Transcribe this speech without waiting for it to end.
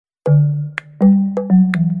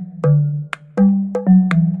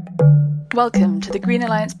Welcome to the Green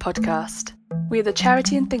Alliance podcast. We are the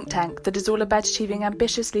charity and think tank that is all about achieving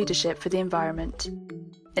ambitious leadership for the environment.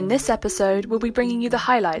 In this episode, we'll be bringing you the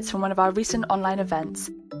highlights from one of our recent online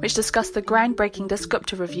events, which discussed the groundbreaking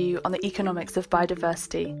Dasgupta review on the economics of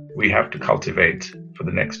biodiversity. We have to cultivate for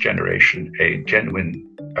the next generation a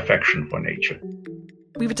genuine affection for nature.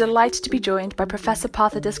 We were delighted to be joined by Professor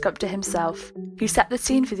Partha Dasgupta himself, who set the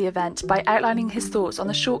scene for the event by outlining his thoughts on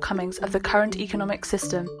the shortcomings of the current economic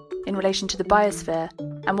system in relation to the biosphere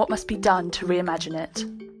and what must be done to reimagine it.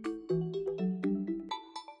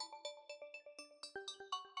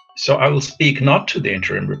 So I will speak not to the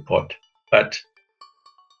interim report, but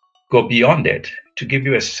go beyond it to give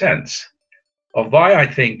you a sense of why I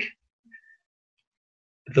think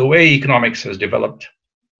the way economics has developed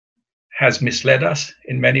has misled us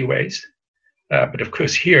in many ways, but of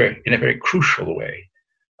course here in a very crucial way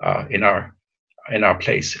in our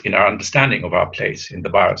place, in our understanding of our place in the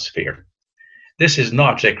biosphere. This is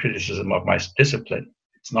not a criticism of my discipline.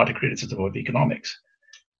 It's not a criticism of economics.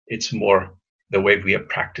 It's more the way we have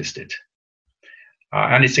practiced it.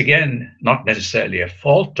 And it's again, not necessarily a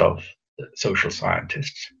fault of the social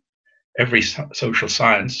scientists. Every social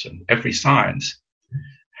science and every science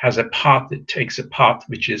has a path that takes a path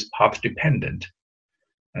which is path dependent.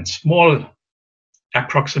 And small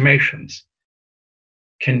approximations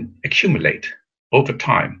can accumulate over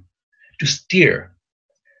time to steer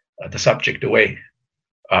the subject away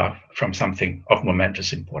from something of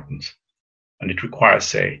momentous importance. And it requires,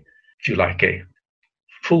 say, if you like, a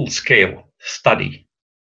full-scale study,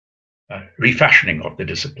 refashioning of the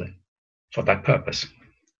discipline for that purpose.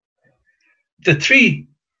 The three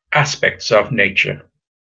aspects of nature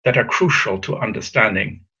that are crucial to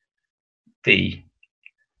understanding the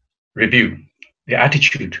review, the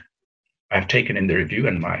attitude I've taken in the review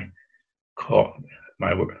and my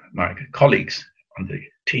colleagues on the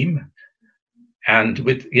team, and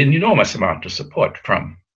with an enormous amount of support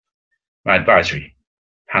from my advisory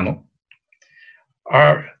panel,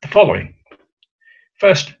 are the following.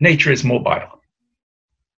 First, nature is mobile.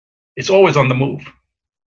 It's always on the move.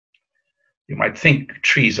 You might think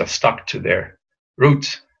trees are stuck to their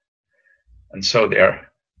roots, and so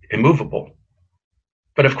they're immovable.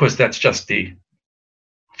 But of course, that's just the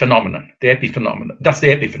phenomenon, the epiphenomenon. That's the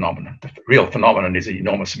epiphenomenon. The real phenomenon is an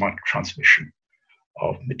enormous amount of transmission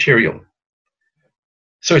of material.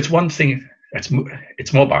 So it's one thing,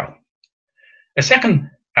 it's mobile. A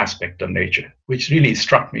second aspect of nature, which really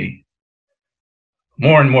struck me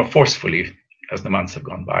more and more forcefully as the months have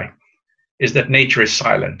gone by, is that nature is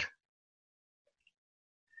silent.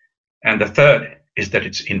 And the third is that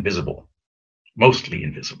it's invisible, mostly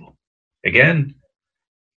invisible. Again,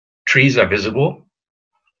 trees are visible,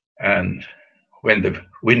 and when the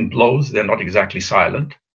wind blows, they're not exactly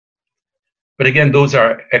silent. But again, those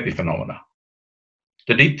are epiphenomena.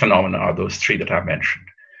 The deep phenomena are those three that I mentioned.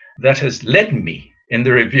 That has led me in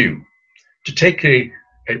the review to take a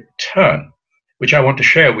turn, which I want to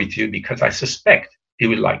share with you because I suspect you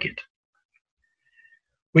will like it,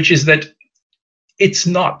 which is that it's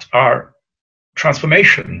not our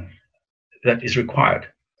transformation that is required,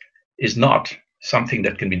 is not something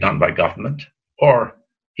that can be done by government or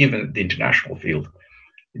even the international field,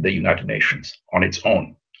 the United Nations, on its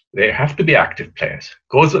own. There have to be active players,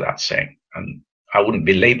 goes without saying, and I wouldn't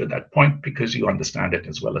belabor that point because you understand it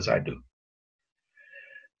as well as I do.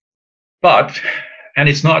 But, and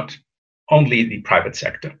it's not only the private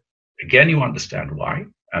sector. Again, you understand why,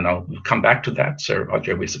 and I'll come back to that. Sir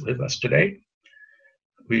Roger is with us today.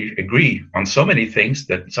 We agree on so many things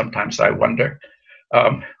that sometimes I wonder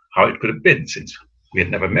how it could have been since we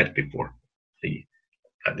had never met before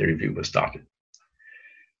the review was started.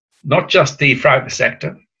 Not just the private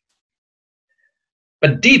sector,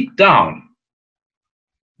 but deep down,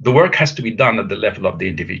 the work has to be done at the level of the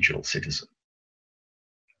individual citizen.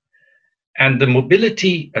 And the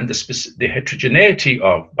mobility and the heterogeneity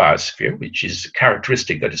of biosphere, which is a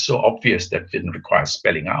characteristic that is so obvious that it didn't require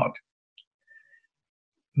spelling out,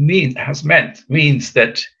 means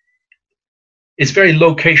that it's very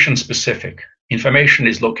location specific. Information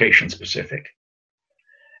is location specific.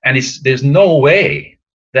 And there's no way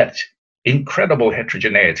that incredible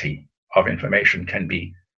heterogeneity of information can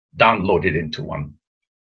be downloaded into one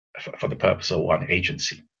for the purpose of one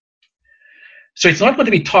agency. So it's not going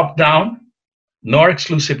to be top down, nor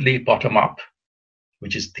exclusively bottom up,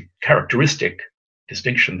 which is the characteristic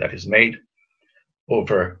distinction that is made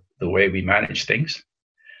over the way we manage things,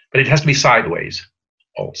 but it has to be sideways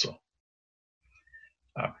also.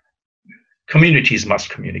 Communities must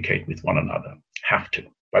communicate with one another, have to,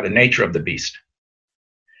 by the nature of the beast.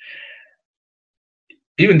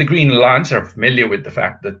 even the Green Alliance are familiar with the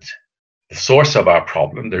fact that the source of our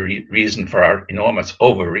problem, the reason for our enormous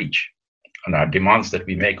overreach and our demands that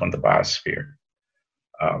we make on the biosphere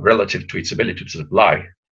relative to its ability to supply,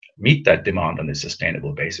 meet that demand on a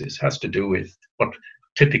sustainable basis, has to do with what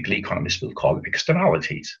typically economists will call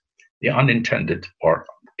externalities, the unintended or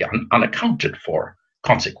unaccounted for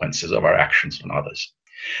consequences of our actions on others.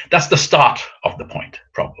 That's the start of the point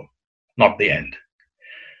problem, not the end.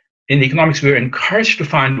 In economics, we're encouraged to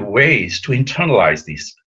find ways to internalize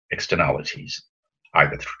these externalities,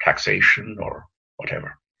 either through taxation or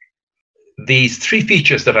whatever. These three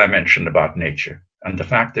features that I mentioned about nature and the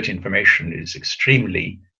fact that information is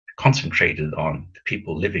extremely concentrated on the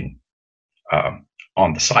people living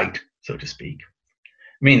on the site, so to speak,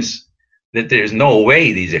 means that there is no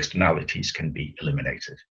way these externalities can be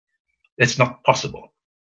eliminated. It's not possible.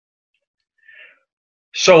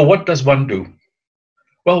 So what does one do?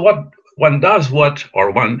 Well, what one does,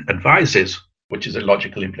 one advises, which is a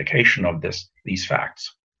logical implication of these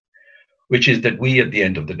facts, which is that we, at the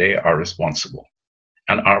end of the day, are responsible,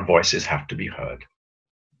 and our voices have to be heard.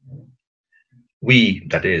 We,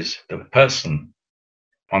 that is, the person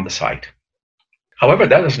on the site. However,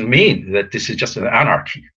 that doesn't mean that this is just an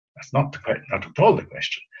anarchy. That's not at all the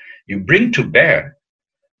question. You bring to bear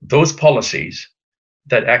those policies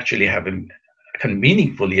that actually can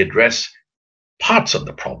meaningfully address parts of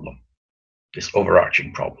the problem, this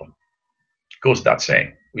overarching problem. It goes without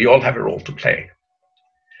saying, we all have a role to play.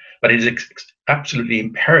 But it is absolutely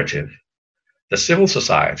imperative the civil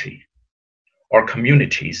society or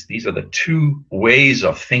communities, these are the two ways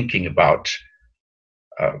of thinking about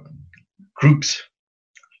groups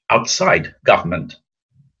outside government,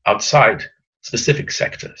 outside specific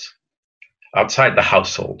sectors, outside the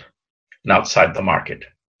household, and outside the market.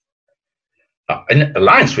 In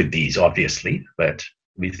alliance with these, obviously, but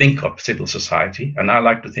we think of civil society, and I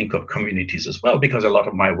like to think of communities as well, because a lot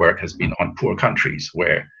of my work has been on poor countries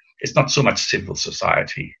where it's not so much civil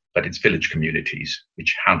society, but it's village communities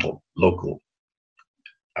which handle local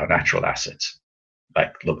natural assets,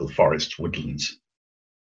 like local forests, woodlands,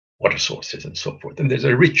 water sources, and so forth. And there's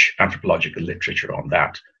a rich anthropological literature on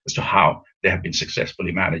that as to how they have been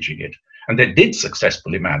successfully managing it. And they did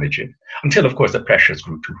successfully manage it until, of course, the pressures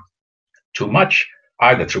grew too much,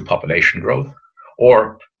 either through population growth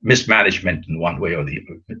or mismanagement in one way or the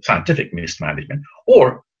scientific mismanagement,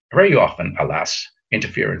 or very often, alas,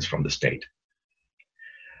 interference from the state,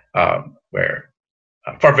 where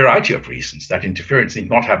for a variety of reasons, that interference need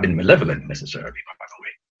not have been malevolent necessarily, by the way.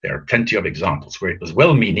 There are plenty of examples where it was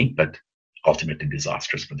well-meaning, but ultimately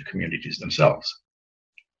disastrous for the communities themselves.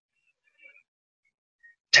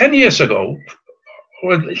 10 years ago,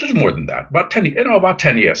 or a little more than that, about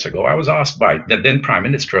 10 years ago, I was asked by the then Prime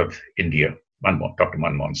Minister of India, Dr.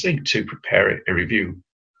 Manmohan Singh, to prepare a review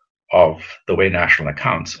of the way national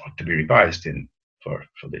accounts ought to be revised for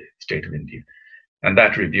the state of India. And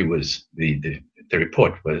that review was, the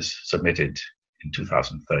report was submitted in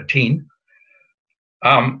 2013.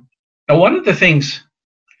 Now, one of the things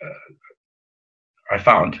I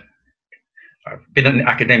found, I've been in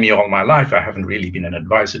academia all my life. I haven't really been an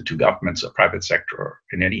advisor to governments or private sector or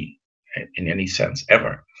in any sense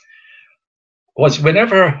ever, was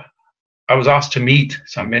whenever I was asked to meet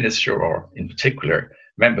some minister or in particular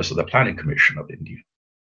members of the Planning Commission of India,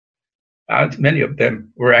 many of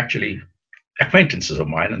them were actually acquaintances of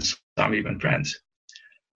mine and some even friends,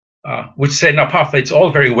 would say, now, Partha, it's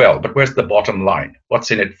all very well, but where's the bottom line?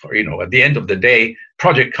 What's in it for, at the end of the day,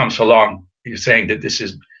 project comes along, you're saying that this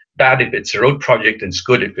is bad if it's a road project and it's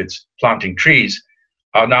good if it's planting trees.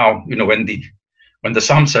 Now, when the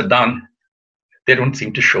sums are done, they don't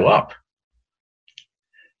seem to show up.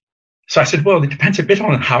 So I said, well, it depends a bit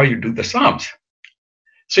on how you do the sums.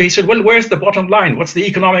 So he said, well, where's the bottom line? What's the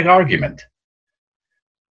economic argument?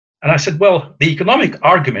 And I said, well, the economic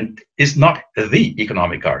argument is not the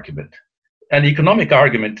economic argument. An economic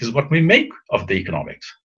argument is what we make of the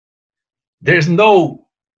economics. There's no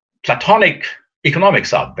Platonic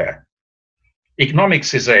economics out there.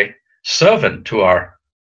 Economics is a servant to our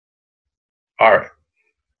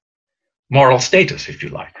moral status, if you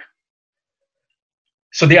like.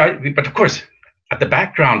 So but of course, at the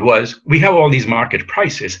background was we have all these market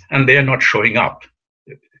prices and they're not showing up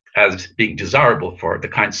as being desirable for the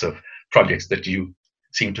kinds of projects that you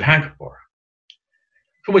seem to hanker for.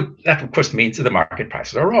 So that, of course, means that the market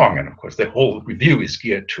prices are wrong. And of course, the whole review is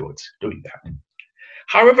geared towards doing that.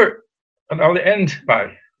 However, and I'll end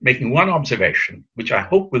by making one observation, which I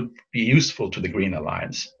hope will be useful to the Green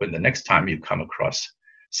Alliance when the next time you come across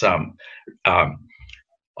some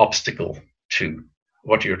obstacle to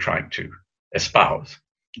what you're trying to espouse,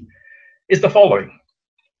 is the following.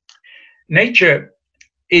 nature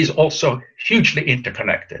is also hugely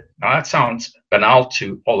interconnected. Now, that sounds banal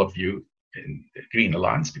to all of you in the Green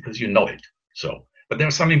Alliance because you know it. So, but there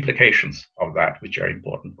are some implications of that which are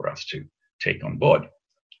important for us to take on board.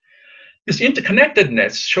 This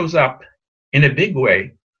interconnectedness shows up in a big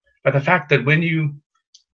way by the fact that when you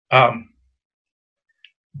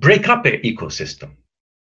break up an ecosystem,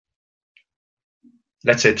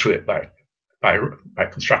 let's say through it by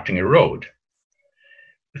constructing a road,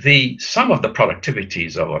 the sum of the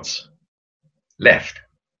productivities of what's left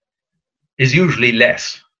is usually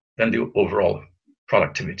less than the overall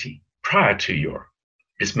productivity prior to your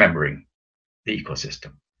dismembering the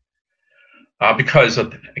ecosystem. Because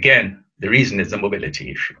of, again, the reason is the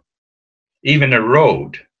mobility issue. Even a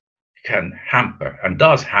road can hamper and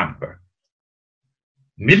does hamper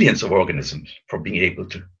millions of organisms from being able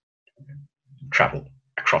to travel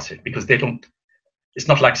across it because they don't. It's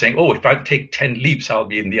not like saying, oh, if I take 10 leaps, I'll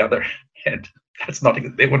be in the other end. That's not,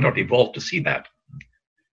 they were not evolved to see that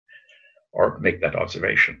or make that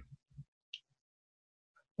observation.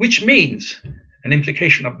 Which means an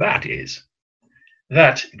implication of that is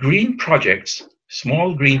that green projects,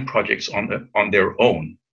 small green projects on their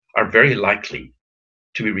own, are very likely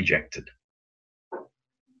to be rejected.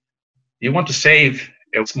 You want to save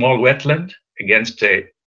a small wetland against an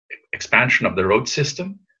expansion of the road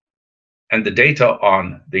system, and the data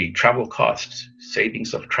on the travel costs,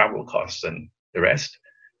 savings of travel costs and the rest,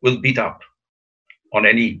 will beat up on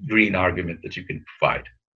any green argument that you can provide.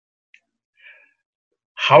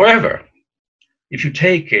 However, if you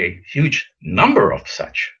take a huge number of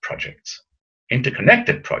such projects,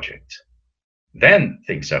 interconnected projects, then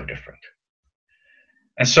things are different.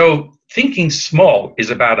 And so thinking small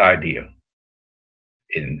is a bad idea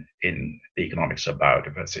in the economics of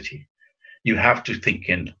biodiversity. You have to think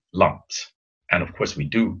in lumps. And of course, we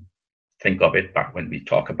do think of it back when we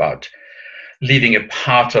talk about leaving a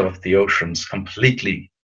part of the oceans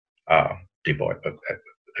completely devoid,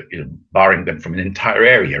 barring them from an entire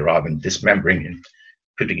area rather than dismembering and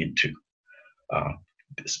putting into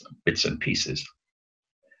bits and pieces.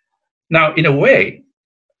 Now, in a way,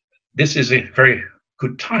 this is a very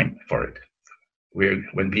good time for it.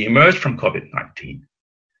 When we emerge from COVID-19,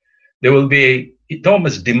 there will be an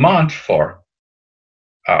enormous demand for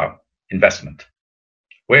investment.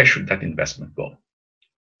 Where should that investment go?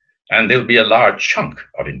 And there'll be a large chunk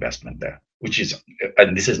of investment there, which is,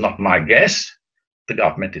 and this is not my guess, the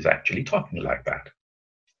government is actually talking like that.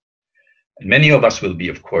 And many of us will be,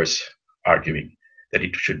 of course, arguing that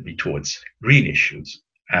it should be towards green issues.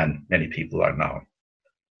 And many people are now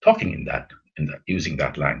talking in that using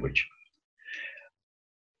that language.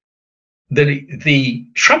 The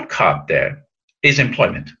trump card there is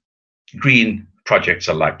employment. Green projects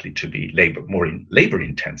are likely to be more labor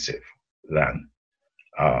intensive than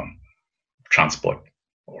transport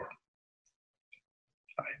or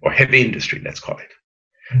heavy industry, let's call it.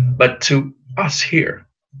 But to us here,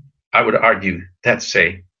 I would argue that's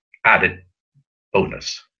a added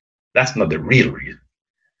bonus. That's not the real reason.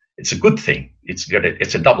 It's a good thing. It's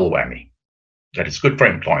a double whammy. That it's good for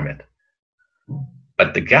employment.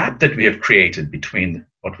 But the gap that we have created between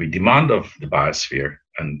what we demand of the biosphere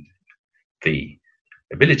and the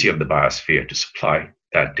ability of the biosphere to supply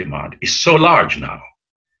that demand is so large now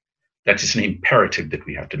that it's an imperative that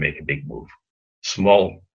we have to make a big move.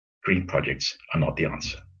 Small green projects are not the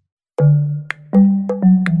answer.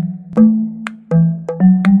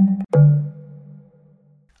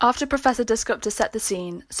 After Professor Dasgupta set the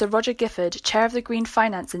scene, Sir Roger Gifford, chair of the Green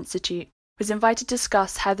Finance Institute, was invited to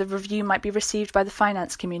discuss how the review might be received by the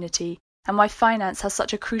finance community and why finance has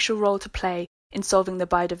such a crucial role to play in solving the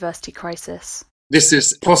biodiversity crisis. This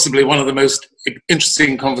is possibly one of the most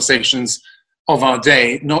interesting conversations of our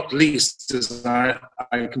day, not least as I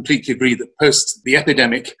completely agree that post the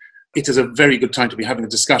epidemic, it is a very good time to be having a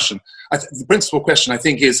discussion. The principal question, I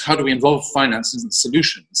think, is how do we involve finance in the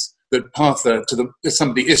solutions that Partha, to some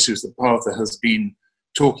of the issues that Partha has been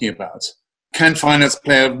talking about? Can finance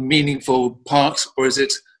play a meaningful part, or is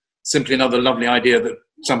it simply another lovely idea that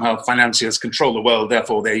somehow financiers control the world,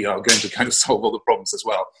 therefore they are going to kind of solve all the problems as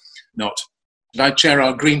well? Not. I chair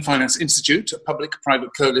our Green Finance Institute, a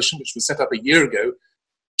public-private coalition which was set up a year ago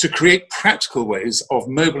to create practical ways of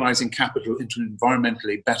mobilizing capital into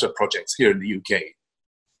environmentally better projects here in the UK.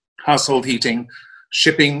 Household heating,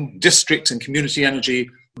 shipping, district and community energy,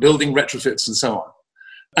 building retrofits and so on.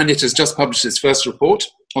 And it has just published its first report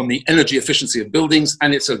on the energy efficiency of buildings,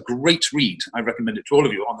 and it's a great read. I recommend it to all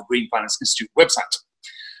of you on the Green Finance Institute website.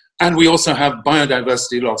 And we also have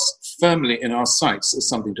biodiversity loss firmly in our sights as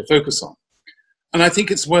something to focus on. And I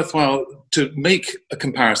think it's worthwhile to make a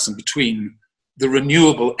comparison between the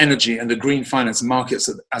renewable energy and the green finance markets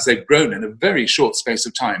as they've grown in a very short space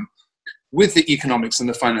of time with the economics and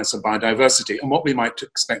the finance of biodiversity and what we might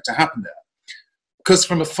expect to happen there. Because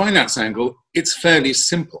from a finance angle, it's fairly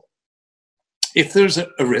simple. If there's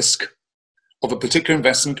a risk of a particular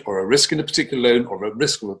investment or a risk in a particular loan or a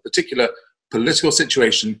risk of a particular political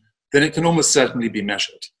situation, then it can almost certainly be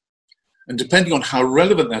measured. And depending on how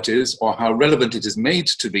relevant that is or how relevant it is made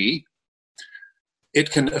to be, it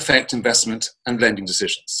can affect investment and lending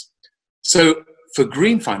decisions. So for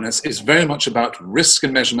green finance, it's very much about risk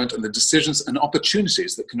and measurement and the decisions and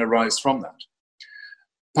opportunities that can arise from that.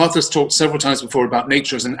 Partha has talked several times before about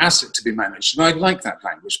nature as an asset to be managed, and I like that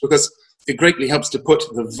language because it greatly helps to put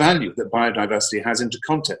the value that biodiversity has into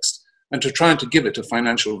context and to try and to give it a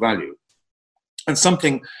financial value. And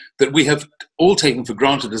something that we have all taken for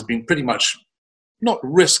granted as being pretty much not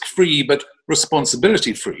risk-free, but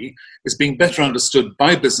responsibility-free, is being better understood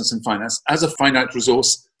by business and finance as a finite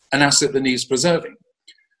resource, an asset that needs preserving.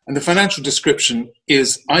 And the financial description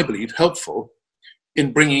is, I believe, helpful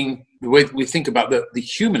in bringing the way that we think about the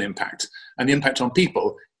human impact and the impact on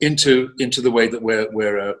people into the way that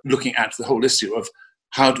we're looking at the whole issue of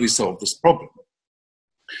how do we solve this problem.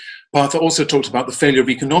 Partha also talked about the failure of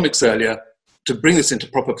economics earlier to bring this into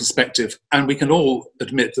proper perspective, and we can all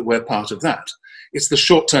admit that we're part of that. It's the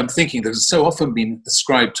short-term thinking that has so often been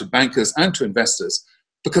ascribed to bankers and to investors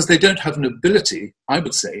because they don't have an ability, I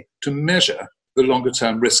would say, to measure the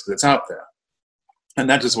longer-term risk that's out there. And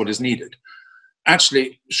that is what is needed.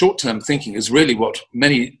 Actually, short-term thinking is really what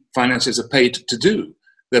many financiers are paid to do.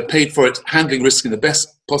 They're paid for it, handling risk in the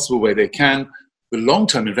best possible way they can. The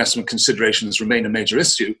long-term investment considerations remain a major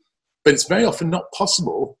issue, but it's very often not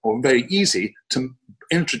possible or very easy to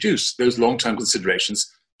introduce those long-term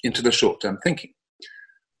considerations into the short-term thinking.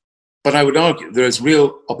 But I would argue there is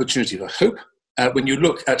real opportunity for hope when you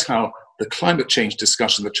look at how the climate change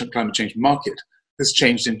discussion, the climate change market, has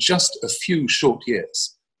changed in just a few short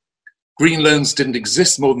years. Green loans didn't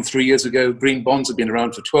exist more than 3 years ago. Green bonds have been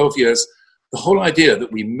around for 12 years. The whole idea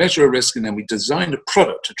that we measure a risk and then we design a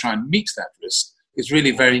product to try and meet that risk is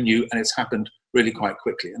really very new, and it's happened really quite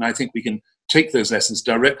quickly. And I think we can take those lessons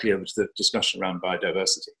directly over to the discussion around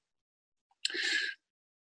biodiversity.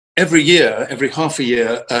 Every year, every half a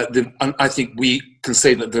year, I think we can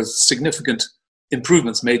say that there's significant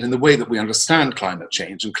improvements made in the way that we understand climate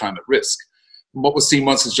change and climate risk. And what was seen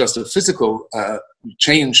once as just a physical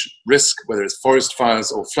change risk, whether it's forest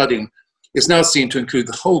fires or flooding, is now seen to include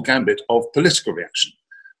the whole gambit of political reaction.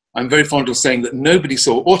 I'm very fond of saying that nobody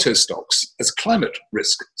saw auto stocks as climate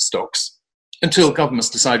risk stocks until governments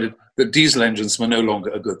decided that diesel engines were no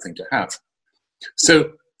longer a good thing to have.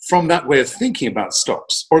 So from that way of thinking about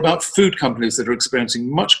stocks, or about food companies that are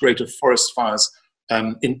experiencing much greater forest fires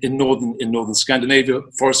in northern Scandinavia,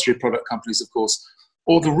 forestry product companies, of course,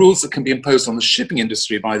 or the rules that can be imposed on the shipping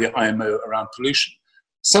industry by the IMO around pollution.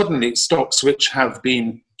 Suddenly, stocks which have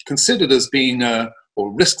been considered as being,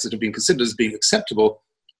 or risks that have been considered as being acceptable,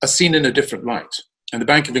 are seen in a different light. And the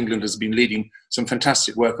Bank of England has been leading some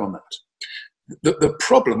fantastic work on that. The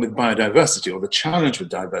problem with biodiversity, or the challenge with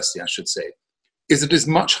diversity, I should say, is it is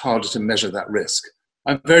much harder to measure that risk.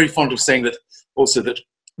 I'm very fond of saying that also that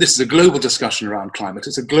this is a global discussion around climate,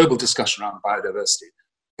 it's a global discussion around biodiversity,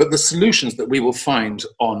 but the solutions that we will find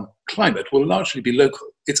on climate will largely be local.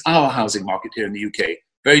 It's our housing market here in the UK,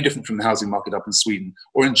 very different from the housing market up in Sweden,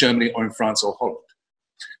 or in Germany, or in France, or Holland.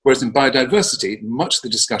 Whereas in biodiversity, much of the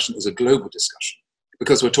discussion is a global discussion,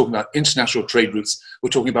 because we're talking about international trade routes, we're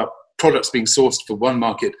talking about products being sourced for one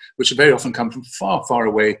market, which very often come from far, far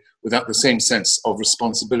away without the same sense of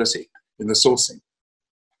responsibility in the sourcing.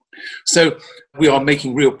 So we are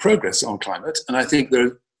making real progress on climate, and I think there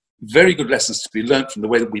are very good lessons to be learned from the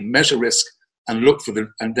way that we measure risk and look for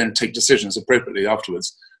them and then take decisions appropriately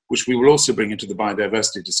afterwards, which we will also bring into the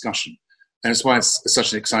biodiversity discussion. And it's why it's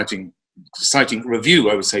such an exciting review,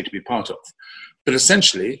 I would say, to be part of. But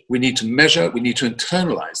essentially, we need to measure, we need to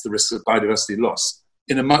internalize the risks of biodiversity loss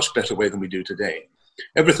in a much better way than we do today.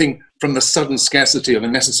 Everything from the sudden scarcity of a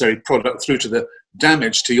necessary product through to the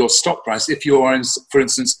damage to your stock price if you are, for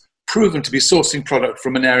instance, proven to be sourcing product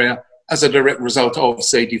from an area as a direct result of,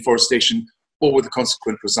 say, deforestation or with the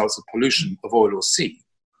consequent results of pollution of oil or sea.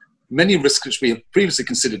 Many risks which we have previously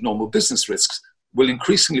considered normal business risks will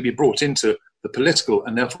increasingly be brought into the political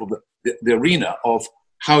and therefore the arena of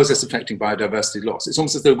how is this affecting biodiversity loss. It's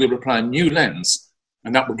almost as though we'll apply a new lens,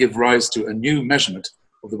 and that will give rise to a new measurement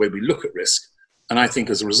of the way we look at risk. And I think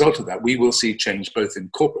as a result of that, we will see change both in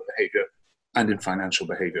corporate behavior and in financial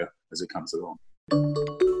behavior as it comes along.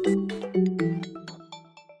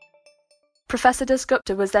 Professor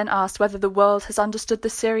Dasgupta was then asked whether the world has understood the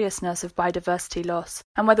seriousness of biodiversity loss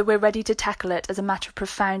and whether we're ready to tackle it as a matter of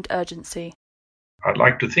profound urgency. I'd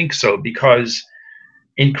like to think so, because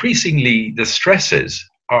increasingly the stresses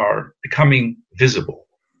are becoming visible.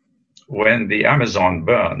 When the Amazon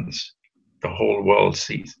burns, the whole world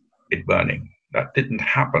sees it burning. That didn't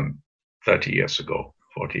happen 30 years ago,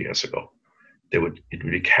 40 years ago. It would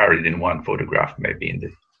be carried in one photograph, maybe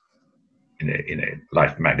in a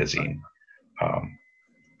Life magazine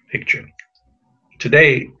picture.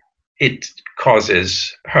 Today, it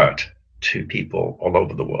causes hurt to people all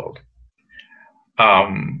over the world.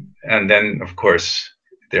 And then, of course,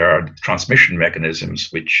 there are transmission mechanisms,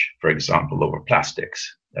 which, for example, over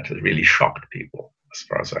plastics, that has really shocked people, as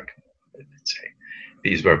far as I can say.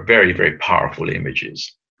 These were very, very powerful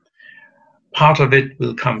images. Part of it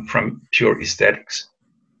will come from pure aesthetics.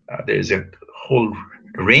 There's a whole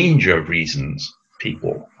range of reasons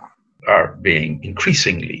people are being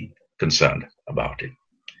increasingly concerned about it,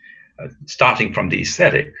 starting from the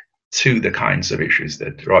aesthetic to the kinds of issues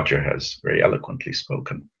that Roger has very eloquently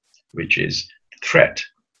spoken, which is threat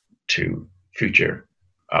to future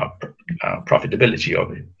profitability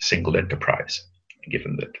of a single enterprise,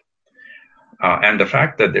 given that. And the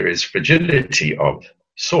fact that there is fragility of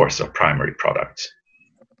source of primary products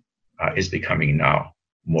is becoming now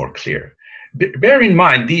more clear. Bear in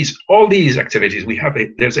mind, all these activities,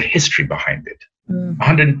 there's a history behind it.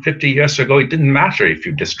 150 years ago, it didn't matter if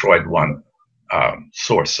you destroyed one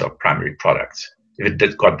source of primary products. If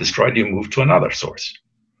it got destroyed, you moved to another source.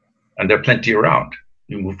 And there are plenty around.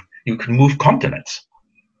 You can move continents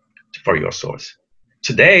for your source.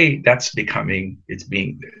 Today, they're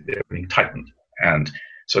being tightened. And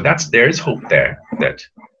so there is hope there.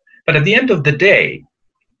 But at the end of the day,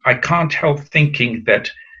 I can't help thinking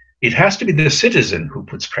that it has to be the citizen who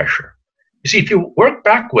puts pressure. You see, if you work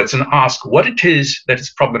backwards and ask what it is that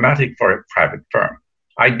is problematic for a private firm,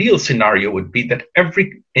 ideal scenario would be that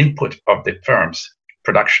every input of the firm's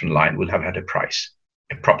production line will have had a price,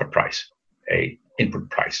 a proper price, a input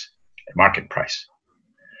price, a market price.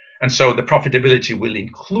 And so the profitability will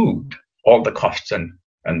include all the costs and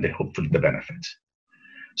hopefully the benefits.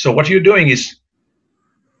 So what you're doing is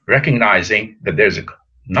recognizing that there's a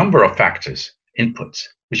number of factors, inputs,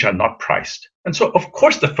 which are not priced. And so, of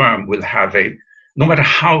course, the firm will have no matter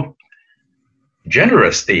how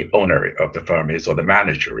generous the owner of the firm is or the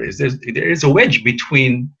manager is, there is a wedge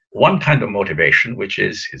between one kind of motivation, which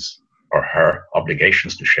is his or her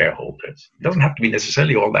obligations to shareholders. It doesn't have to be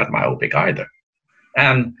necessarily all that myopic either.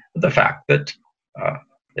 And the fact that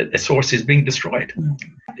a source is being destroyed.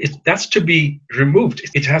 That's to be removed.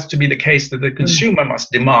 It has to be the case that the consumer must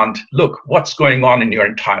demand, look, what's going on in your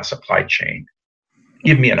entire supply chain?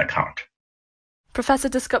 Give me an account. Professor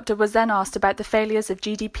Dasgupta was then asked about the failures of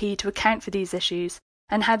GDP to account for these issues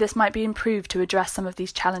and how this might be improved to address some of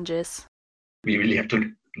these challenges. We really have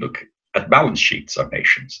to look at balance sheets of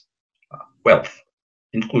nations, wealth,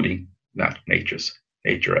 including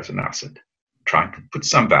nature as an asset, trying to put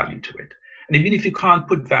some value to it. And even if you can't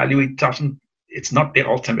put value, it's not the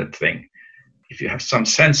ultimate thing. If you have some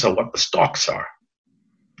sense of what the stocks are,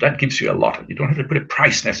 that gives you a lot. You don't have to put a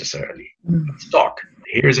price necessarily. Stock.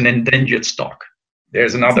 Here's an endangered stock.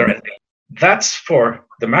 There's another. That's for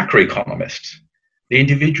the macroeconomists. The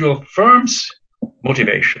individual firm's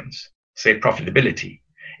motivations, say profitability,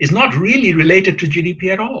 is not really related to GDP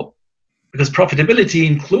at all, because profitability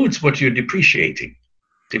includes what you're depreciating,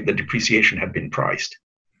 if the depreciation had been priced.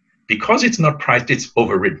 Because it's not priced, it's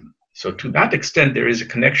overridden. So to that extent, there is a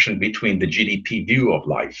connection between the GDP view of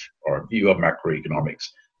life or view of macroeconomics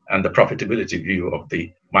and the profitability view of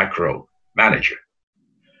the micro manager.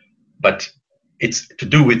 But it's to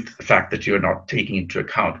do with the fact that you're not taking into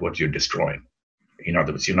account what you're destroying. In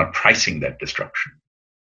other words, you're not pricing that destruction.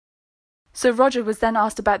 So Roger was then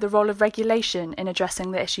asked about the role of regulation in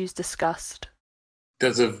addressing the issues discussed.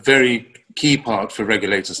 There's a very key part for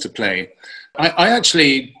regulators to play. I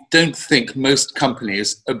actually don't think most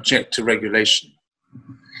companies object to regulation.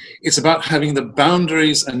 It's about having the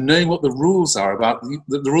boundaries and knowing what the rules are about,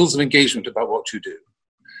 the rules of engagement about what you do.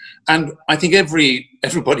 And I think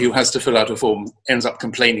everybody who has to fill out a form ends up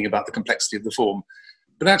complaining about the complexity of the form.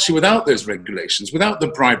 But actually, without those regulations, without the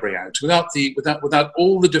Bribery Act, without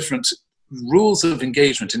all the different rules of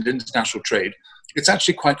engagement in international trade, it's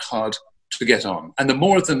actually quite hard to get on. And the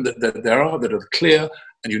more of them that there are that are clear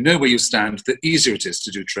and you know where you stand, the easier it is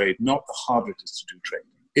to do trade, not the harder it is to do trade.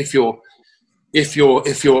 If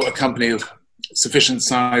you're a company of sufficient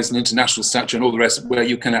size and international stature and all the rest, where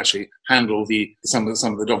you can actually handle some of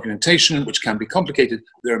the documentation, which can be complicated,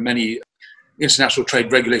 there are many international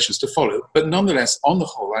trade regulations to follow. But nonetheless, on the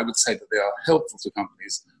whole, I would say that they are helpful to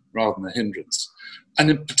companies rather than a hindrance.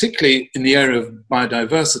 And particularly in the area of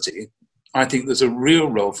biodiversity, I think there's a real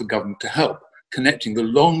role for government to help connecting the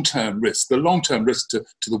long-term risk to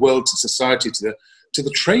the world, to society, to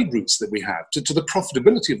the trade routes that we have, to the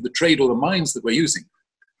profitability of the trade or the mines that we're using.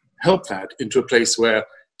 Help that into a place where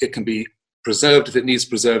it can be preserved if it needs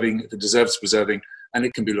preserving, if it deserves preserving, and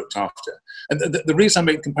it can be looked after. And the reason I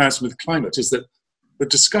make the comparison with climate is that the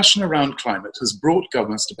discussion around climate has brought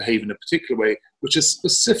governments to behave in a particular way, which has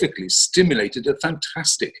specifically stimulated a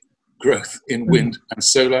fantastic growth in wind and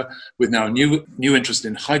solar, with now new interest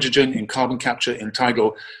in hydrogen, in carbon capture, in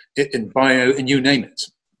tidal, in bio, and you name it,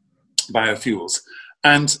 biofuels.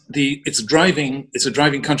 And it's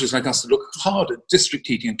driving countries like us to look hard at district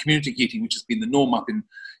heating and community heating, which has been the norm up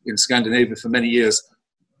in Scandinavia for many years.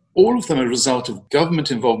 All of them are a result of government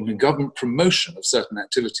involvement and government promotion of certain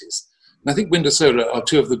activities. And I think wind and solar are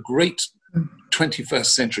two of the great 20th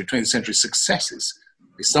century successes.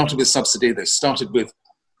 They started with subsidy, they started with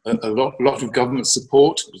a lot of government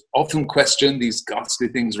support, often questioned, these ghastly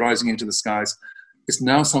things rising into the skies. It's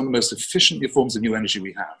now some of the most efficient forms of new energy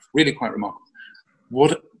we have. Really quite remarkable.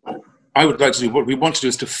 What I would like to do, what we want to do,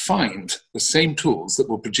 is to find the same tools that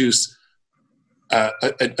will produce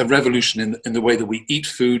a revolution in the way that we eat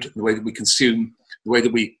food, the way that we consume, the way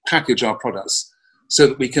that we package our products, so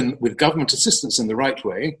that we can, with government assistance in the right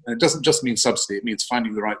way, and it doesn't just mean subsidy, it means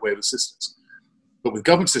finding the right way of assistance, but with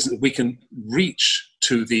government assistance, we can reach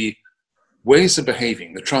to the ways of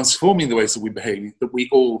behaving, the transforming the ways that we behave, that we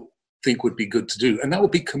all think would be good to do. And that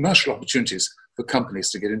would be commercial opportunities for companies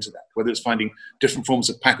to get into that, whether it's finding different forms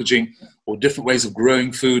of packaging or different ways of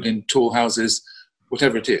growing food in tall houses,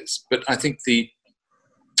 whatever it is. But I think the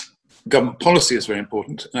government policy is very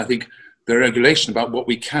important. And I think the regulation about what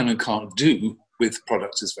we can and can't do with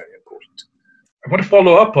products is very important. I want to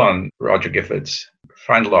follow up on Roger Gifford's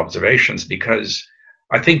final observations, because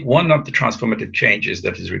I think one of the transformative changes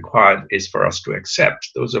that is required is for us to accept,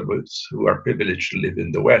 those of us who are privileged to live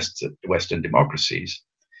in the West, Western democracies,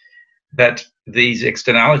 that these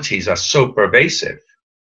externalities are so pervasive,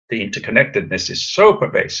 the interconnectedness is so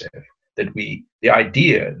pervasive, that the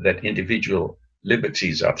idea that individual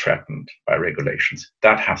liberties are threatened by regulations,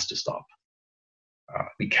 that has to stop.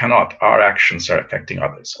 We cannot, our actions are affecting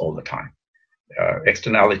others all the time.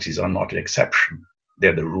 Externalities are not an exception,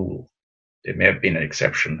 they're the rule. There may have been an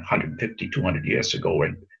exception 150, 200 years ago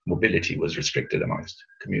when mobility was restricted amongst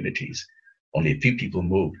communities. Only a few people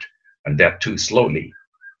moved, and that too slowly.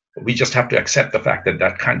 But we just have to accept the fact that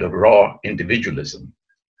that kind of raw individualism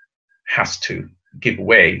has to give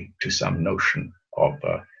way to some notion of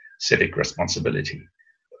civic responsibility.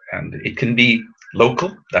 And it can be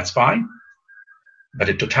local, that's fine, but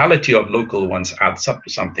the totality of local ones adds up to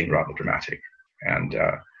something rather dramatic. And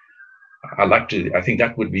I think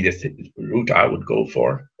that would be the route I would go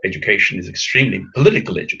for. Education is extremely,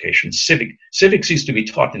 political education, civics used to be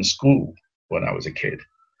taught in school when I was a kid.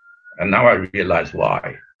 And now I realize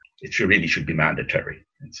why. It really should be mandatory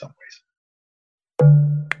in some ways.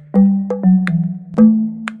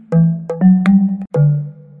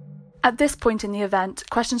 At this point in the event,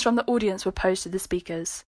 questions from the audience were posed to the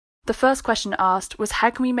speakers. The first question asked was,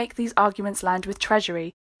 how can we make these arguments land with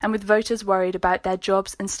Treasury and with voters worried about their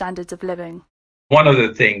jobs and standards of living? One of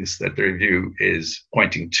the things that the review is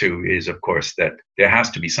pointing to is, of course, that there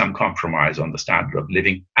has to be some compromise on the standard of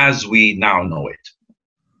living as we now know it.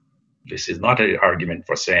 This is not an argument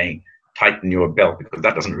for saying, tighten your belt, because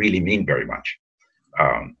that doesn't really mean very much.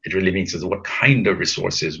 It really means is what kind of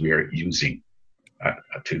resources we are using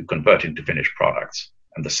to convert into finished products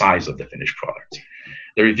and the size of the finished products.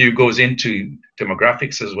 The review goes into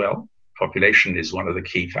demographics as well. Population is one of the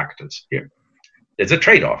key factors here. There's a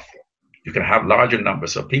trade-off. You can have larger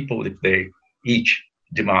numbers of people if they each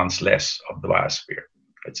demands less of the biosphere.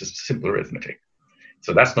 It's just simple arithmetic.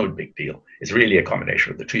 So that's no big deal. It's really a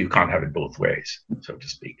combination of the two. You can't have it both ways, so to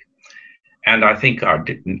speak. And I think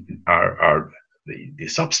the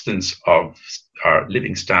substance of our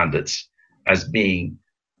living standards as being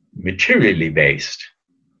materially based,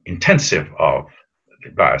 intensive of the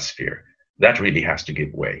biosphere, that really has to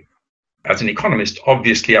give way. As an economist,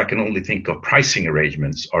 obviously, I can only think of pricing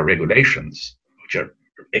arrangements or regulations, which are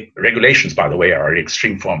regulations, by the way, are an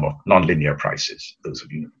extreme form of nonlinear prices. Those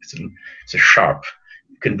of you, it's a sharp,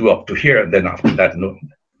 you can do up to here, and then after that,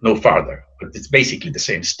 no farther. But it's basically the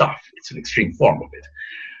same stuff. It's an extreme form of it.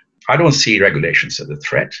 I don't see regulations as a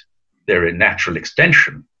threat. They're a natural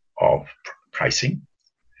extension of pricing.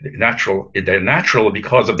 They're natural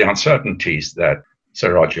because of the uncertainties that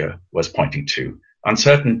Sir Roger was pointing to.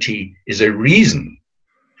 Uncertainty is a reason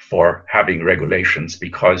for having regulations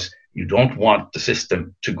because you don't want the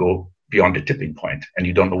system to go beyond the tipping point, and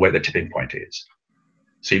you don't know where the tipping point is.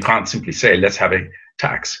 So you can't simply say, let's have a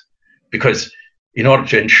tax, because in order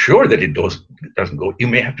to ensure that it doesn't go, you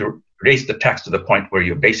may have to raise the tax to the point where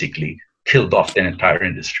you basically killed off the entire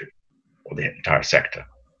industry or the entire sector.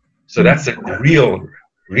 So that's the real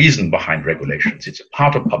reason behind regulations. It's a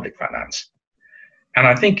part of public finance. And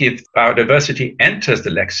I think if biodiversity enters the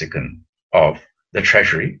lexicon of the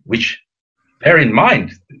Treasury, which, bear in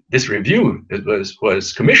mind, this review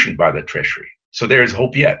was commissioned by the Treasury, so there is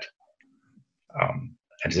hope yet.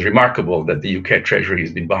 It is remarkable that the UK Treasury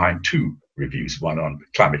has been behind 2 reviews, one on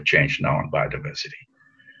climate change, now on biodiversity.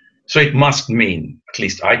 So it must mean, at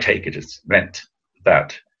least I take it as meant,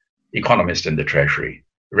 that economists in the Treasury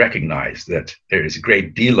recognize that there is a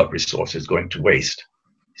great deal of resources going to waste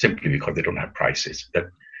simply because they don't have prices, that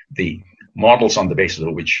the models on the basis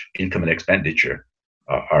of which income and expenditure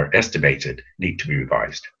are estimated need to be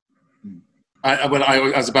revised. I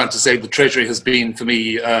was about to say the Treasury has been, for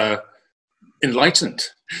me, enlightened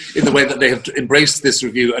in the way that they have embraced this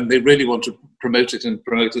review, and they really want to promote it and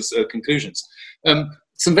promote its conclusions.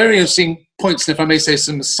 Some very interesting points, and if I may say,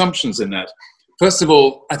 some assumptions in that. First of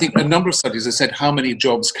all, I think a number of studies have said how many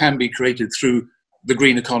jobs can be created through the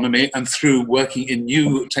green economy and through working in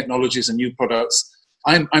new technologies and new products.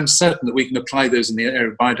 I'm certain that we can apply those in the area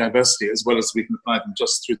of biodiversity as well as we can apply them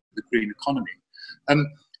just through the green economy.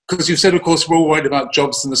 Because you said, of course, we're all worried about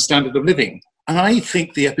jobs and the standard of living. And I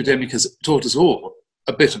think the epidemic has taught us all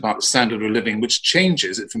a bit about the standard of living, which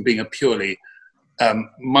changes it from being a purely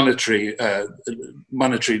monetary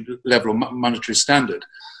level, monetary standard.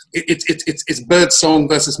 It's birdsong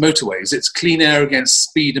versus motorways. It's clean air against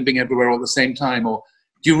speed and being everywhere all at the same time. Or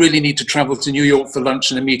do you really need to travel to New York for lunch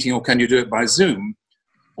and a meeting, or can you do it by Zoom?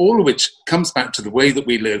 All of which comes back to the way that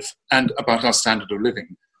we live and about our standard of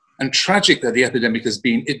living. And tragic that the epidemic has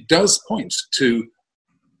been, it does point to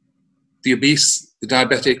the obese, the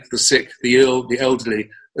diabetic, the sick, the ill, the elderly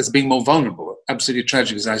as being more vulnerable. Absolutely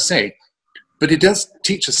tragic, as I say. But it does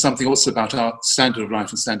teach us something also about our standard of life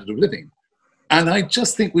and standard of living. And I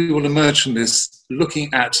just think we will emerge from this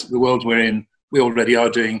looking at the world we're in, we already are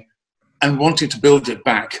doing, and wanting to build it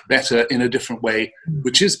back better in a different way,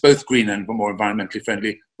 which is both green and more environmentally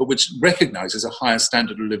friendly, but which recognizes a higher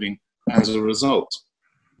standard of living as a result.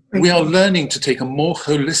 We are learning to take a more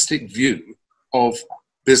holistic view of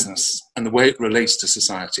business and the way it relates to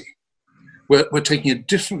society. We're taking a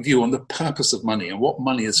different view on the purpose of money and what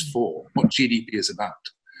money is for, what GDP is about.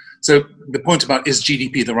 So the point about is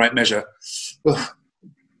GDP the right measure? Well,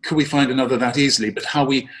 could we find another that easily? But how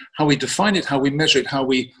we define it, how we measure it, how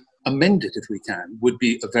we amend it if we can, would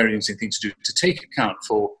be a very interesting thing to do, to take account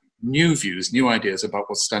for new views, new ideas about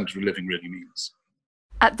what standard of living really means.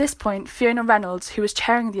 At this point, Fiona Reynolds, who was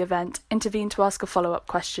chairing the event, intervened to ask a follow-up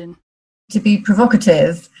question. To be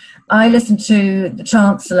provocative, I listened to the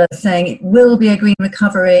Chancellor saying it will be a green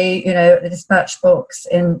recovery, at the dispatch box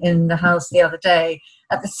in the House the other day.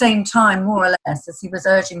 At the same time, more or less, as he was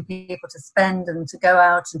urging people to spend and to go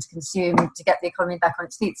out and to consume, to get the economy back on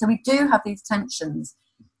its feet. So we do have these tensions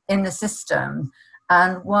in the system.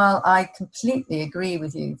 And while I completely agree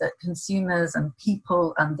with you that consumers and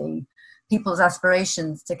people and the people's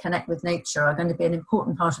aspirations to connect with nature are going to be an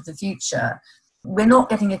important part of the future, we're not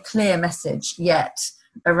getting a clear message yet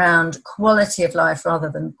around quality of life rather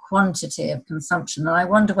than quantity of consumption. And I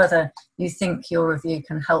wonder whether you think your review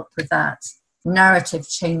can help with that narrative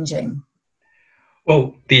changing.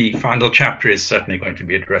 Well, the final chapter is certainly going to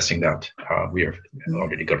be addressing that. We have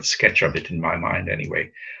already got a sketch of it in my mind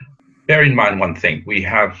anyway. Bear in mind one thing, we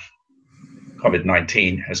have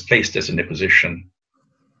COVID-19 has placed us in a position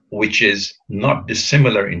which is not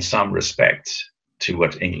dissimilar in some respects to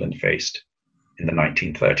what England faced in the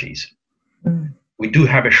 1930s. We do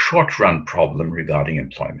have a short-run problem regarding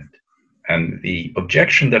employment. And the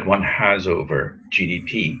objection that one has over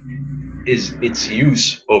GDP is its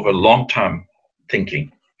use over long-term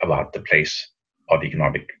thinking about the place of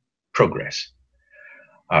economic progress.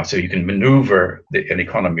 So you can maneuver an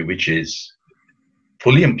economy which is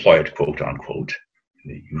fully employed, quote unquote,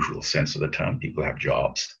 in the usual sense of the term, people have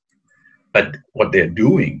jobs. But what they're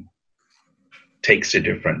doing takes a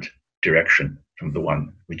different direction from the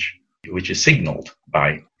one which is signaled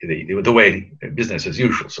by the way business as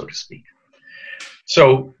usual, so to speak.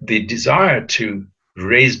 So the desire to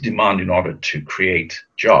raise demand in order to create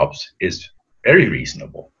jobs is very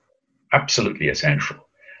reasonable, absolutely essential.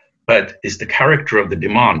 But it's the character of the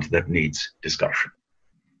demand that needs discussion.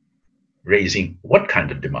 Raising what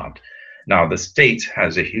kind of demand? Now, the state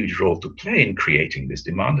has a huge role to play in creating this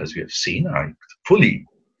demand, as we have seen. I fully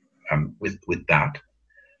with that.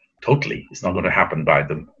 totally. It's not going to happen by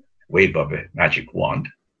the wave of a magic wand.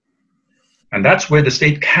 And that's where the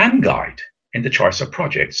state can guide in the choice of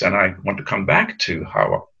projects. And I want to come back to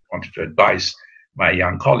how I wanted to advise my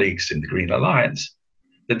young colleagues in the Green Alliance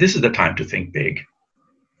that this is the time to think big.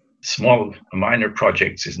 Small, minor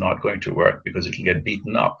projects is not going to work because it can get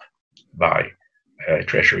beaten up by a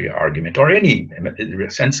treasury argument or any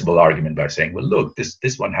sensible argument by saying, well, look, this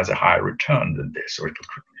one has a higher return than this, or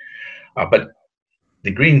but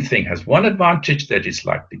the green thing has one advantage that is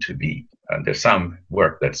likely to be, and there's some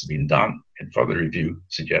work that's been done and further review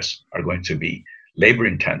suggests are going to be labor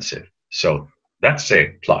intensive. So that's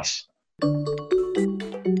a plus.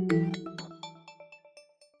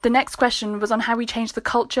 The next question was on how we change the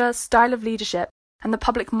culture, style of leadership, and the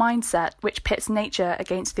public mindset which pits nature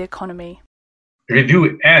against the economy.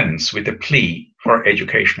 Review ends with a plea for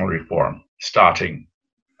educational reform, starting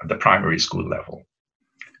at the primary school level.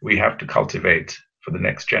 We have to cultivate for the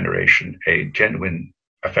next generation a genuine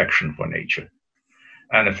affection for nature.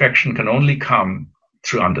 And affection can only come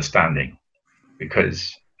through understanding,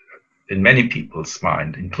 because in many people's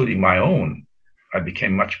mind, including my own, I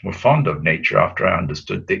became much more fond of nature after I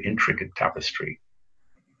understood the intricate tapestry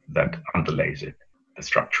that underlays it, the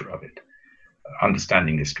structure of it.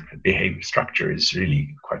 Understanding this behavior structure is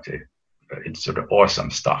really quite it's sort of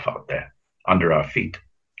awesome stuff out there under our feet,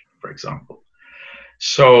 for example.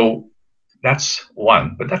 So that's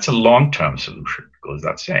one, but that's a long-term solution, goes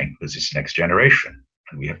without saying, because it's next generation,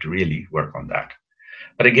 and we have to really work on that.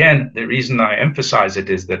 But again, the reason I emphasize it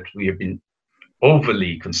is that we have been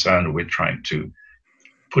overly concerned with trying to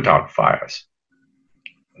put out fires.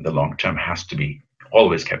 The long term has to be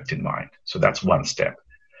always kept in mind. So that's one step.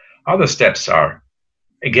 Other steps are,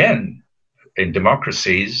 again, in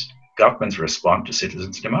democracies, governments respond to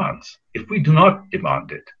citizens' demands. If we do not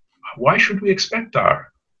demand it, why should we expect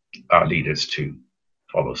our leaders to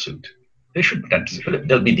follow suit? They should.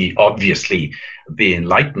 There'll be obviously the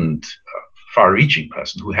enlightened, far-reaching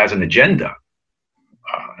person who has an agenda,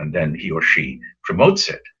 and then he or she promotes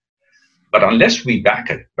it. But unless we back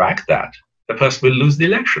that, the person will lose the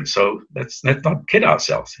election. So let's not kid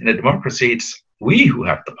ourselves. In a democracy, it's we who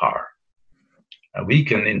have the power. We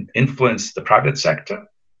can influence the private sector.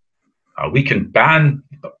 We can ban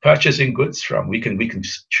purchasing goods from. We can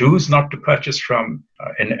choose not to purchase from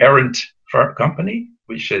an errant company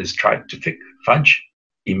which has tried to fudge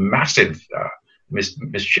a massive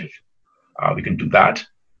mischief. We can do that,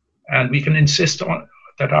 and we can insist on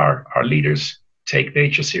that our leaders take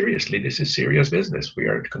nature seriously. This is serious business. We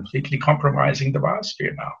are completely compromising the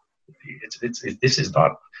biosphere now. This is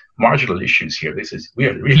not marginal issues here. We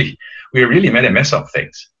are really made a mess of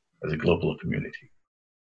things as a global community.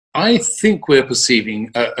 I think we're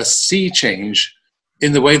perceiving a sea change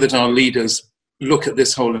in the way that our leaders look at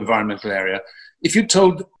this whole environmental area. If you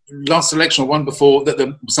told last election or one before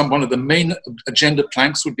that one of the main agenda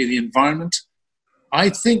planks would be the environment, I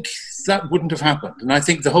think that wouldn't have happened. And I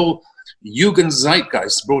think the whole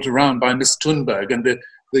Jugendzeitgeist brought around by Ms. Thunberg and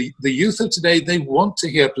the youth of today, they want to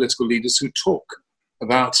hear political leaders who talk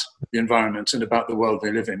about the environment and about the world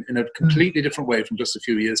they live in a completely different way from just a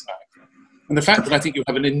few years back. And the fact that I think you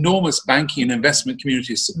have an enormous banking and investment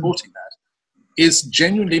community supporting that is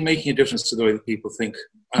genuinely making a difference to the way that people think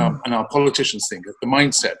and our politicians think, the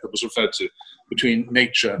mindset that was referred to between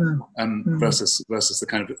nature versus the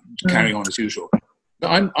kind of carrying on as usual.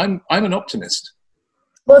 But I'm an optimist.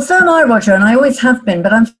 Well, so am I, Roger, and I always have been,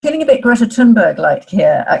 but I'm feeling a bit Greta Thunberg-like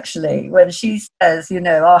here, actually, when she says,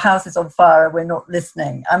 our house is on fire and we're not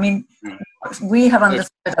listening. I mean, what we have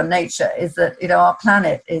understood on nature is that, our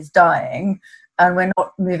planet is dying and we're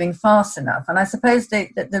not moving fast enough. And I suppose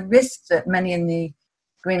that the risk that many in the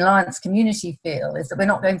Green Alliance community feel is that we're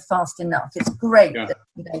not going fast enough. It's great that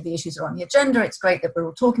the issues are on the agenda. It's great that we're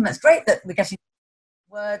all talking about it. It's great that we're getting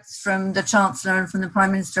words from the Chancellor and from the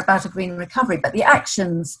Prime Minister about a green recovery, but the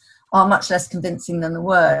actions are much less convincing than the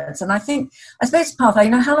words. And I suppose, Partha,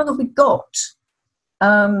 how long have we got?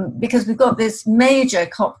 Because we've got this major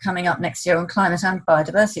COP coming up next year on climate and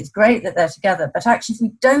biodiversity. It's great that they're together, but actually if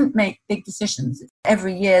we don't make big decisions,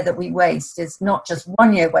 every year that we waste is not just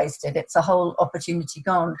 1 year wasted, it's a whole opportunity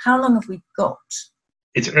gone. How long have we got?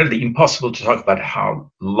 It's really impossible to talk about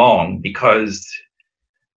how long, because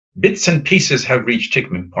bits and pieces have reached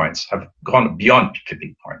tipping points, have gone beyond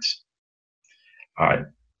tipping points.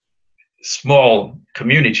 Small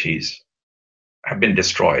communities have been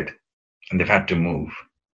destroyed and they've had to move.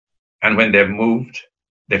 And when they've moved,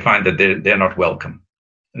 they find that they're not welcome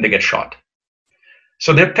and they get shot.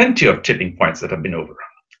 So there are plenty of tipping points that have been overrun.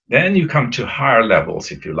 Then you come to higher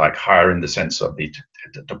levels, if you like, higher in the sense of the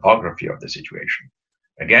topography of the situation.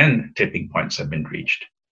 Again, tipping points have been reached.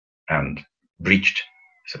 and breached,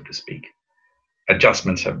 so to speak.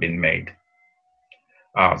 Adjustments have been made.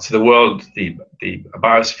 So the world, the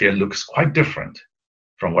biosphere looks quite different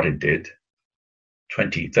from what it did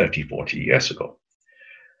 20, 30, 40 years ago.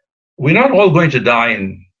 We're not all going to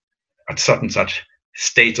die at such and such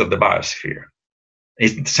states of the biosphere.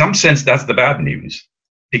 In some sense, that's the bad news,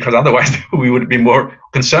 because otherwise we would be more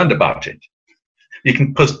concerned about it. You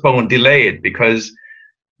can postpone, delay it, because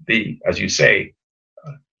as you say,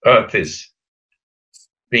 Earth is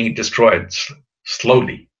being destroyed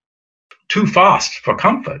slowly, too fast for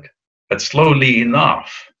comfort, but slowly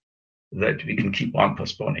enough that we can keep on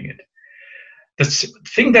postponing it. The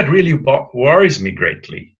thing that really worries me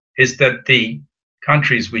greatly is that the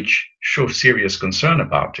countries which show serious concern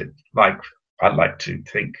about it, like I'd like to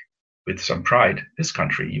think with some pride, this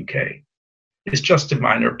country, UK, is just a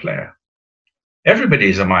minor player. Everybody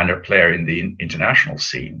is a minor player in the international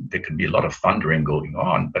scene. There can be a lot of thundering going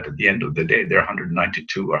on, but at the end of the day, there are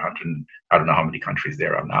 192 or 100, I don't know how many countries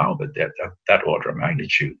there are now, but that order of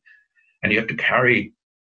magnitude. And you have to carry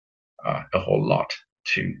a whole lot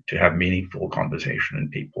to have meaningful conversation, and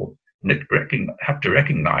people have to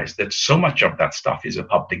recognize that so much of that stuff is a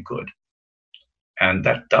public good. And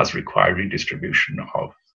that does require redistribution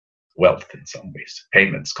of wealth in some ways,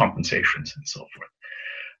 payments, compensations, and so forth.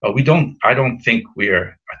 I don't think we're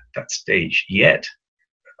at that stage yet.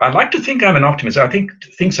 I'd like to think I'm an optimist. I think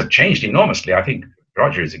things have changed enormously. I think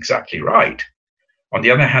Roger is exactly right. On the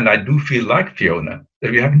other hand, I do feel like Fiona, that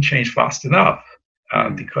we haven't changed fast enough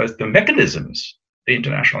because the mechanisms, the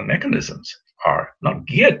international mechanisms, are not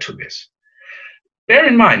geared to this. Bear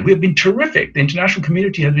in mind, we've been terrific. The international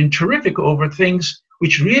community has been terrific over things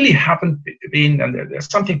which really haven't been, and there's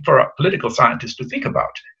something for a political scientist to think about,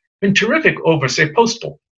 been terrific over, say,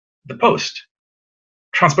 the post,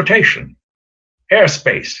 transportation,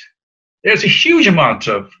 airspace. There's a huge amount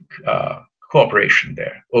of cooperation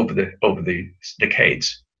there over the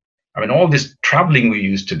decades. I mean, all this traveling we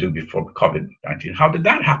used to do before COVID-19, how did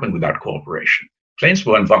that happen without cooperation? Planes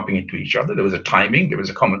weren't bumping into each other. There was a timing. There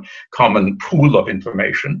was a common pool of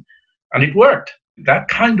information, and it worked. That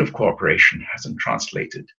kind of cooperation hasn't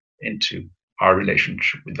translated into our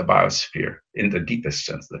relationship with the biosphere in the deepest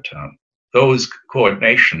sense of the term. Those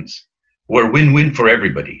coordinations were win-win for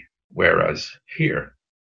everybody, whereas here,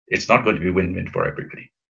 it's not going to be win-win for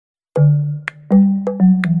everybody.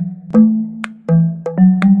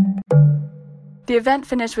 The event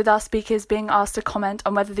finished with our speakers being asked to comment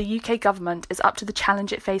on whether the UK government is up to the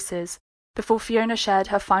challenge it faces, before Fiona shared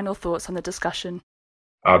her final thoughts on the discussion.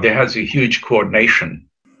 There has a huge coordination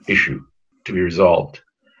issue to be resolved.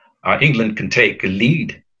 England can take a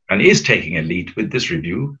lead and is taking a lead with this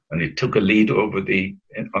review, and it took a lead on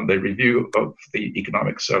the review of the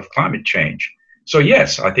economics of climate change. So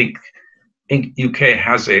yes, I think UK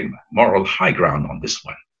has a moral high ground on this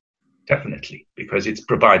one, definitely, because it's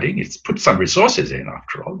put some resources in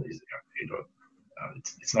after all.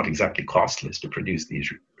 It's not exactly costless to produce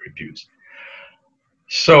these reviews.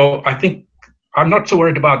 So I think I'm not so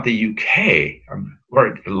worried about the UK. I'm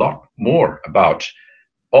worried a lot more about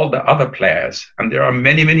all the other players, and there are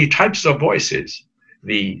many, many types of voices.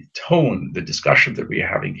 The tone, the discussion that we're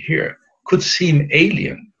having here could seem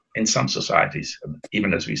alien in some societies,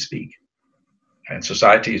 even as we speak. And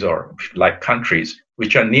societies are like countries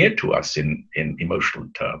which are near to us in emotional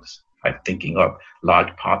terms. I'm thinking of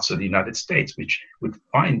large parts of the United States which would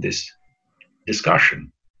find this discussion,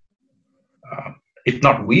 if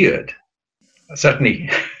not weird, certainly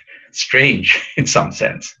strange in some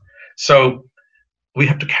sense. So we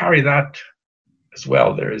have to carry that as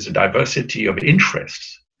well. There is a diversity of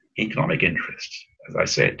interests, economic interests. As I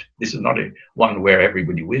said, this is not one where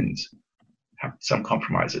everybody wins. Some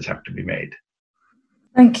compromises have to be made.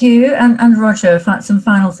 Thank you. And Roger, some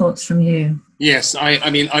final thoughts from you. Yes, I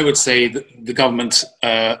mean, I would say that the government,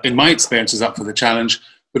 in my experience, is up for the challenge,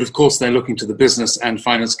 but of course they're looking to the business and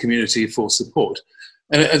finance community for support.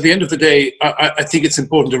 And at the end of the day, I think it's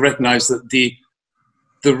important to recognize that the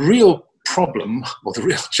real problem or the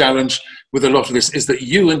real challenge with a lot of this is that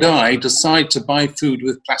you and I decide to buy food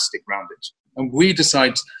with plastic around it. And we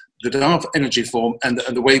decide that our energy form and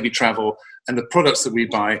the way we travel and the products that we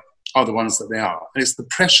buy are the ones that they are. And it's the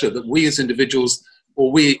pressure that we as individuals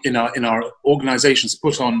or we in our organizations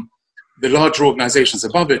put on the larger organizations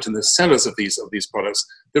above it and the sellers of these products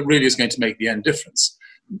that really is going to make the end difference.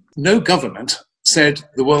 No government said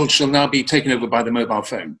the world shall now be taken over by the mobile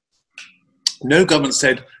phone. No government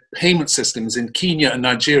said payment systems in Kenya and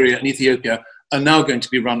Nigeria and Ethiopia are now going to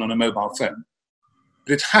be run on a mobile phone.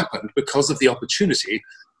 But it happened because of the opportunity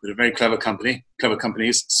that a very clever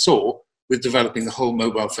companies saw with developing the whole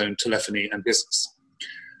mobile phone telephony and business.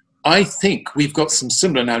 I think we've got some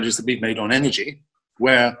similar analogies that we've made on energy,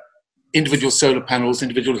 where individual solar panels,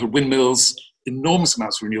 individual little windmills, enormous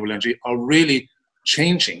amounts of renewable energy are really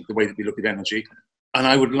changing the way that we look at energy. And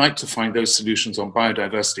I would like to find those solutions on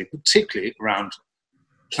biodiversity, particularly around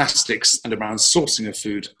plastics and around sourcing of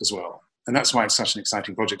food as well. And that's why it's such an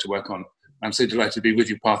exciting project to work on. I'm so delighted to be with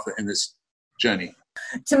you, Partha, in this journey.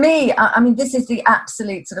 To me, I mean, this is the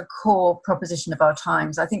absolute sort of core proposition of our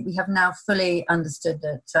times. I think we have now fully understood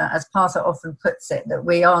that, as Partha often puts it, that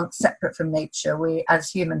we aren't separate from nature. We, as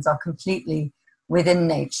humans, are completely within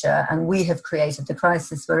nature, and we have created the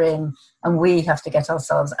crisis we're in, and we have to get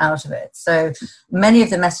ourselves out of it. So many of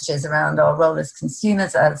the messages around our role as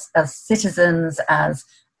consumers, as citizens, as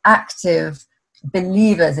active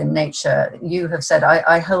believers in nature, you have said,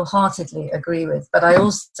 I wholeheartedly agree with, but I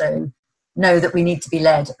also know that we need to be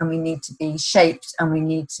led, and we need to be shaped, and we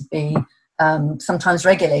need to be sometimes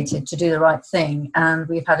regulated to do the right thing. And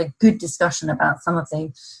we've had a good discussion about some of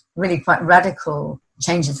the really quite radical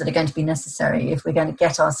changes that are going to be necessary if we're going to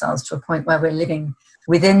get ourselves to a point where we're living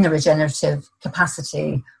within the regenerative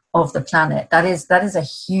capacity of the planet. That is a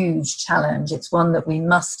huge challenge. It's one that we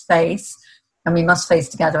must face, and we must face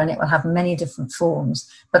together, and it will have many different forms.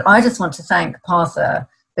 But I just want to thank Partha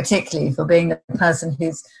particularly for being the person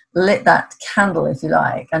who's lit that candle, if you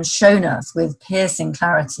like, and shown us with piercing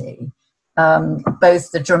clarity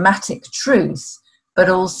both the dramatic truth, but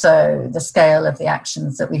also the scale of the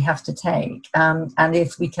actions that we have to take. And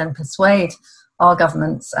if we can persuade our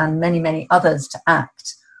governments and many, many others to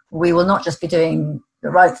act, we will not just be doing the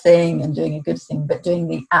right thing and doing a good thing, but doing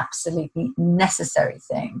the absolutely necessary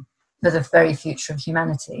thing for the very future of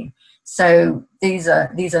humanity. So these are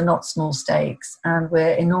not small stakes, and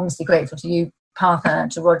we're enormously grateful to you, Partha,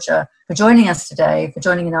 and to Roger for joining us today, for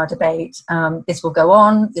joining in our debate. This will go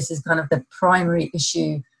on. This is kind of the primary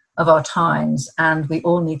issue of our times, and we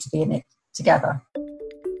all need to be in it together.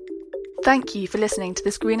 Thank you for listening to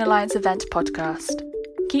this Green Alliance event podcast.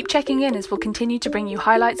 Keep checking in as we'll continue to bring you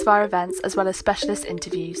highlights of our events as well as specialist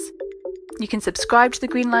interviews. You can subscribe to the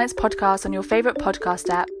Green Alliance podcast on your favourite podcast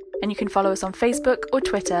app, and you can follow us on Facebook or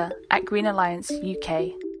Twitter at Green Alliance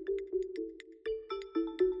UK.